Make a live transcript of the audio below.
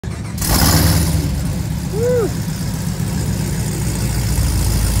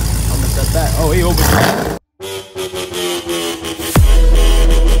Oh, he over.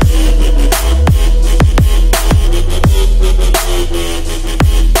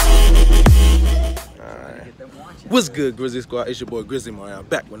 What's good, Grizzly Squad? It's your boy Grizzly Mario. I'm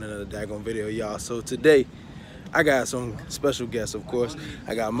back with another daggone video, y'all. So today, I got some special guests, of course.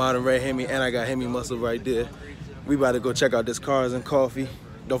 I got Modern Red Hemi and I got Hemi Muscle right there. We about to go check out this Cars and Coffee.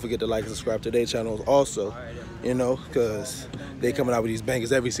 Don't forget to like and subscribe to their channels also, you know, because they coming out with these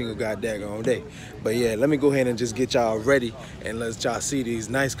bangers every single goddamn day. But yeah, let me go ahead and just get y'all ready and let y'all see these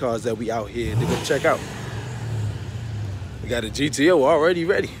nice cars that we out here to go check out. We got a GTO already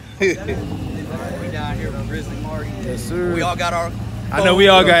ready. We down here with Grizzly Marty. Yes, sir. We all got our I know we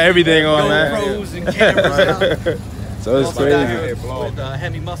all got everything on, man. GoPros and cameras out. So it's crazy. With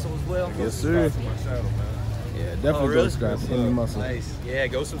Hemi Muscle as well. Yes, sir. Yeah, definitely go subscribe to Hemi Muscle. Nice. Yeah,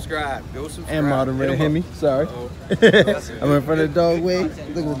 go subscribe. Go subscribe. And Modern Red Hemi. Sorry. I'm in front of the dog way. Look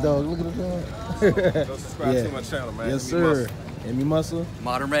at the dog. Look at the dog. Go subscribe to my channel, man. Yes, sir. Hemi Muscle.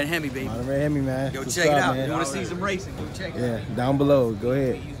 Modern Red Hemi, baby. Modern Red Hemi, man. Go check it out. Man. You want to see some racing? Go check it out. Yeah, down below. Go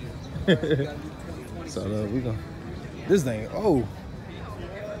ahead. So we go. This thing. Oh.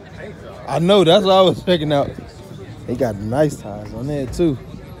 I know. That's what I was checking out. They got nice tires on there too.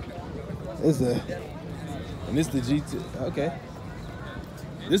 And this the GT. Okay.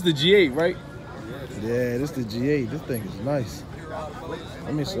 This the G8, right? Yeah, this the G8. This thing is nice.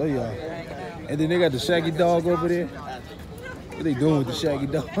 Let me show y'all. And then they got the Shaggy Dog over there. What they doing with the Shaggy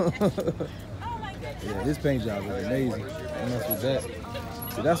Dog? Yeah, this paint job is amazing. I mess with that.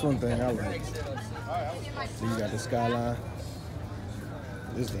 So that's one thing I like. So you got the Skyline.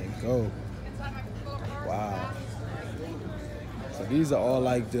 This thing go. Wow. So these are all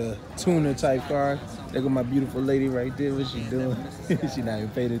like the tuner type cars. Look at my beautiful lady right there. What she doing? She not even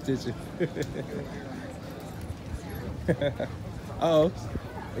paying attention. Uh-oh.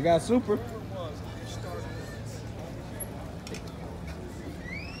 They got Super.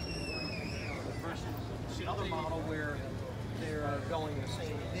 Another model where they're going the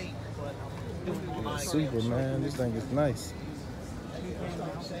same date, but Yeah, Super, man. This thing is nice.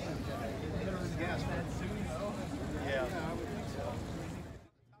 yeah.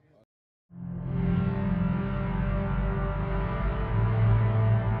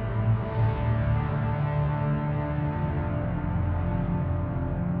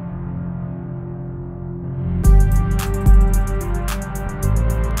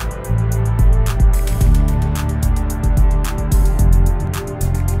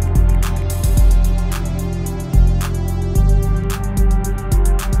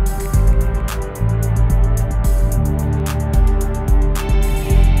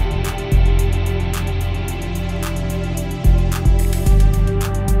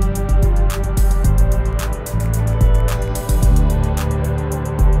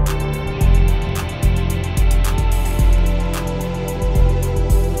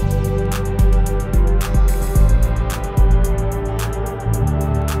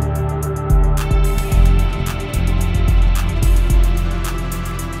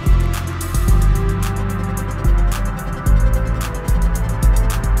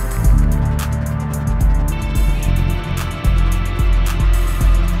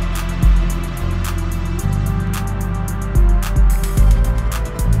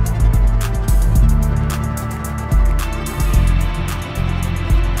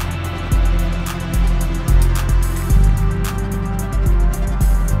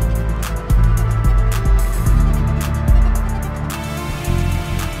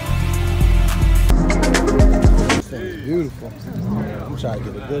 Beautiful. I'm trying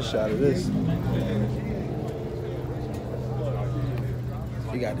to get a good shot of this.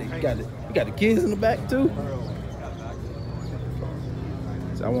 You got the kids in the back too.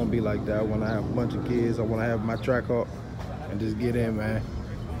 So I want to be like that. I want to have a bunch of kids. I want to have my TRACKHAWK and just get in, man.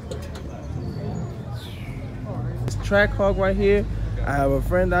 This TRACKHAWK right here. I have a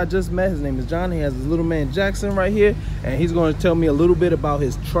friend I just met. His name is John. He has his little man Jackson right here, and he's going to tell me a little bit about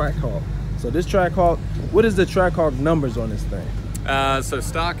his TRACKHAWK. So this TRACKHAWK, what is the TRACKHAWK numbers on this thing? So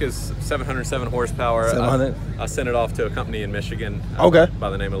stock is 707 horsepower. 700. I sent it off to a company in Michigan. Okay. By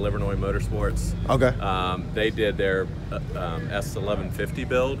the name of Livernois Motorsports. Okay. They did their S1150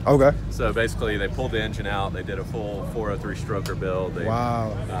 build. Okay. So basically, they pulled the engine out. They did a full 403 stroker build. They,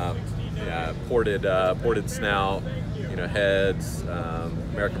 wow. Yeah, ported snout, you know, heads,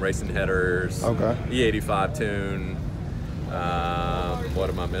 American racing headers. Okay. E85 tune. What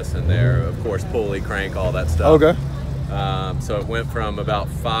am I missing there? Of course, pulley, crank, all that stuff. Okay. So it went from about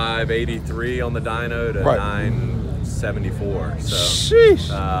 583 on the dyno to 974. So, sheesh.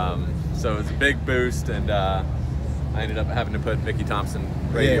 So it's a big boost, and I ended up having to put Mickey Thompson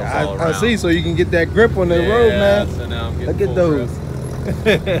radials all around. I see, so you can get that grip on the road, man. So now I'm getting look at those.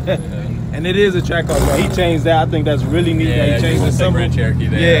 And it is a TRACKHAWK. He changed that. I think that's really neat that he changed the symbol. Grand Cherokee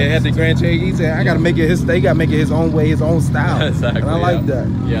there. Yeah, it had the Grand Cherokee. He said, I got to make it his style. He got to make it his own way, his own style. Exactly. And I like that.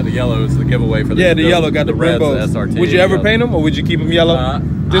 Yeah, the yellow is the giveaway for the the yellow got the rainbows. SRT. Would you ever paint them, or would you keep them yellow?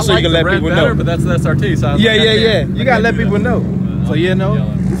 Just so you can let people know. But that's the SRT. So yeah. You got to let people know. So, you know,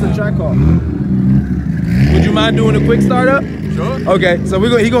 it's a TRACKHAWK. Would you mind doing a quick startup? Sure. Okay, so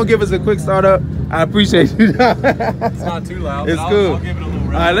he gonna give us a quick startup. I appreciate you. It's not too loud. It's cool. I'll give it a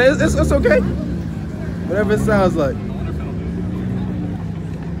little All right, it's okay. Whatever it sounds like.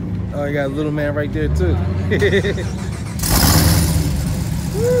 Oh, you got a little man right there too.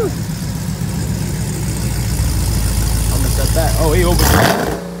 Woo. I'm gonna step back. Oh, he opened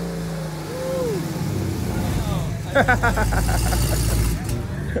it.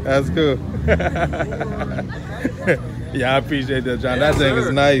 That's cool. Yeah, I appreciate that, John. Yeah, that thing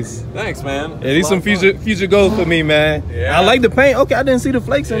is nice. Thanks, man. Yeah, these some future goals for me, man. Yeah. I like the paint. Okay, I didn't see the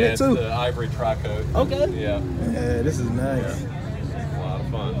flakes in it too. It's the ivory tri-coat. Okay. Yeah. Yeah, this is nice. Yeah. A lot of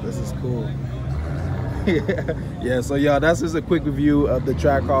fun. This is cool. Yeah, so y'all, that's just a quick review of the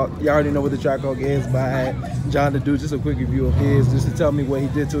TRACKHAWK. You already know what the TRACKHAWK is, but I had John to do just a quick review of his, just to tell me what he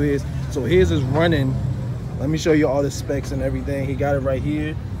did to his. So his is running. Let me show you all the specs and everything. He got it right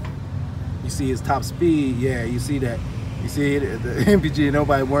here. You see his top speed. Yeah, you see that. You see it, the MPG,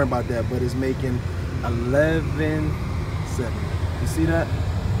 nobody worrying about that, but it's making 11.7. You see that?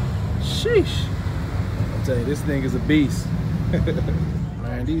 Sheesh. I'll tell you, this thing is a beast.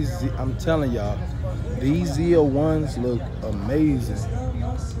 Man, I'm telling y'all, these Z01s look amazing.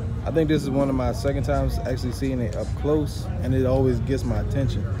 I think this is one of my second times actually seeing it up close, and it always gets my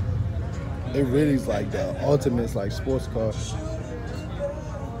attention. It really is like the ultimate like sports car.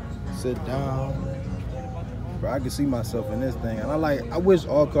 Sit down. Bro, I can see myself in this thing, and I wish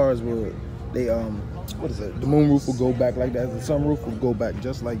all cars would. What is it? The moonroof will go back like that. The sunroof will go back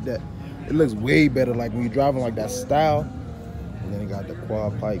just like that. It looks way better, like when you're driving like that style. And then it got the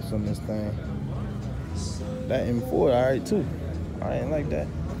quad pipes on this thing. That M4, all right too. I ain't like that.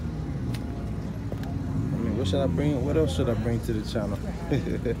 I mean, what should I bring? What else should I bring to the channel?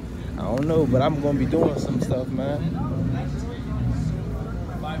 I don't know, but I'm gonna be doing some stuff, man.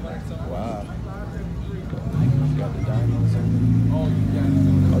 Wow. Got the diamonds on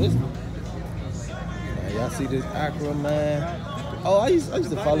it. Oh, this. Man, y'all see this Acura, man? Oh, I used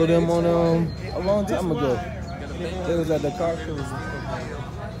to follow them on a long time ago. They was at the car show. Look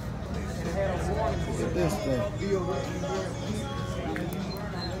at this thing.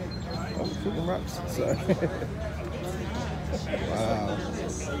 Oh, freaking rocks. Sorry. Wow.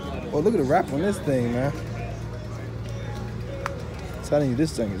 Oh, look at the wrap on this thing, man. I'm telling you,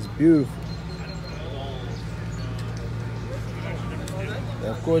 this thing is beautiful. And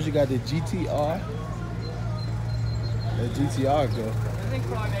of course, you got the GTR. That GTR girl.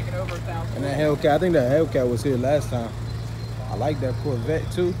 And that Hellcat, I think that Hellcat was here last time. I like that Corvette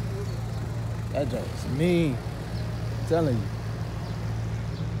too. That joint's mean. I'm telling you.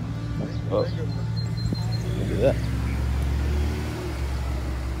 Oh. Look at that.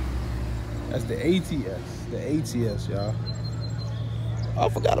 That's the ATS. The ATS, y'all. I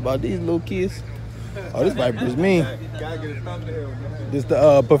forgot about these little kids. Oh, this Viper's mean. This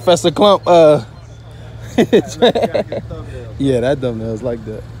the Professor Clump. Yeah, that thumbnail's like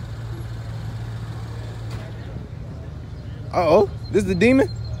that. Uh-oh, this the Demon?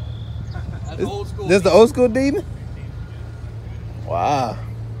 That's old school. This the old school Demon? Wow.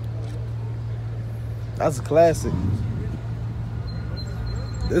 That's a classic.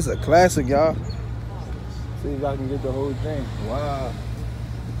 This is a classic, y'all. See if I can get the whole thing. Wow.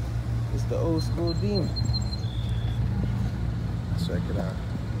 It's the old school Demon. Check it out.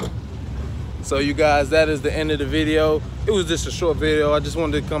 So you guys, that is the end of the video. It was just a short video. I just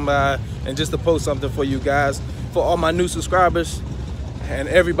wanted to come by and just to post something for you guys. For all my new subscribers and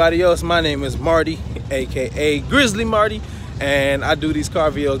everybody else, my name is Marty, aka Grizzly Marty, and I do these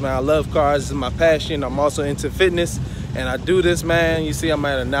car videos, man. I love cars. This is my passion. I'm also into fitness, and I do this, man. You see, I'm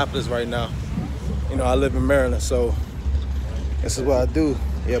at Annapolis right now. You know, I live in Maryland, so this is what I do.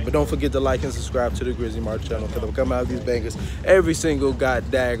 Yeah, but don't forget to like and subscribe to the Grizzly Marty channel, because I'm coming out with these bangers every single god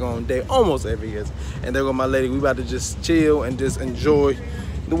daggone day, almost every year. And there go my lady. We about to just chill and just enjoy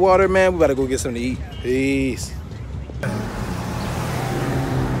the water, man. We about to go get something to eat. Peace.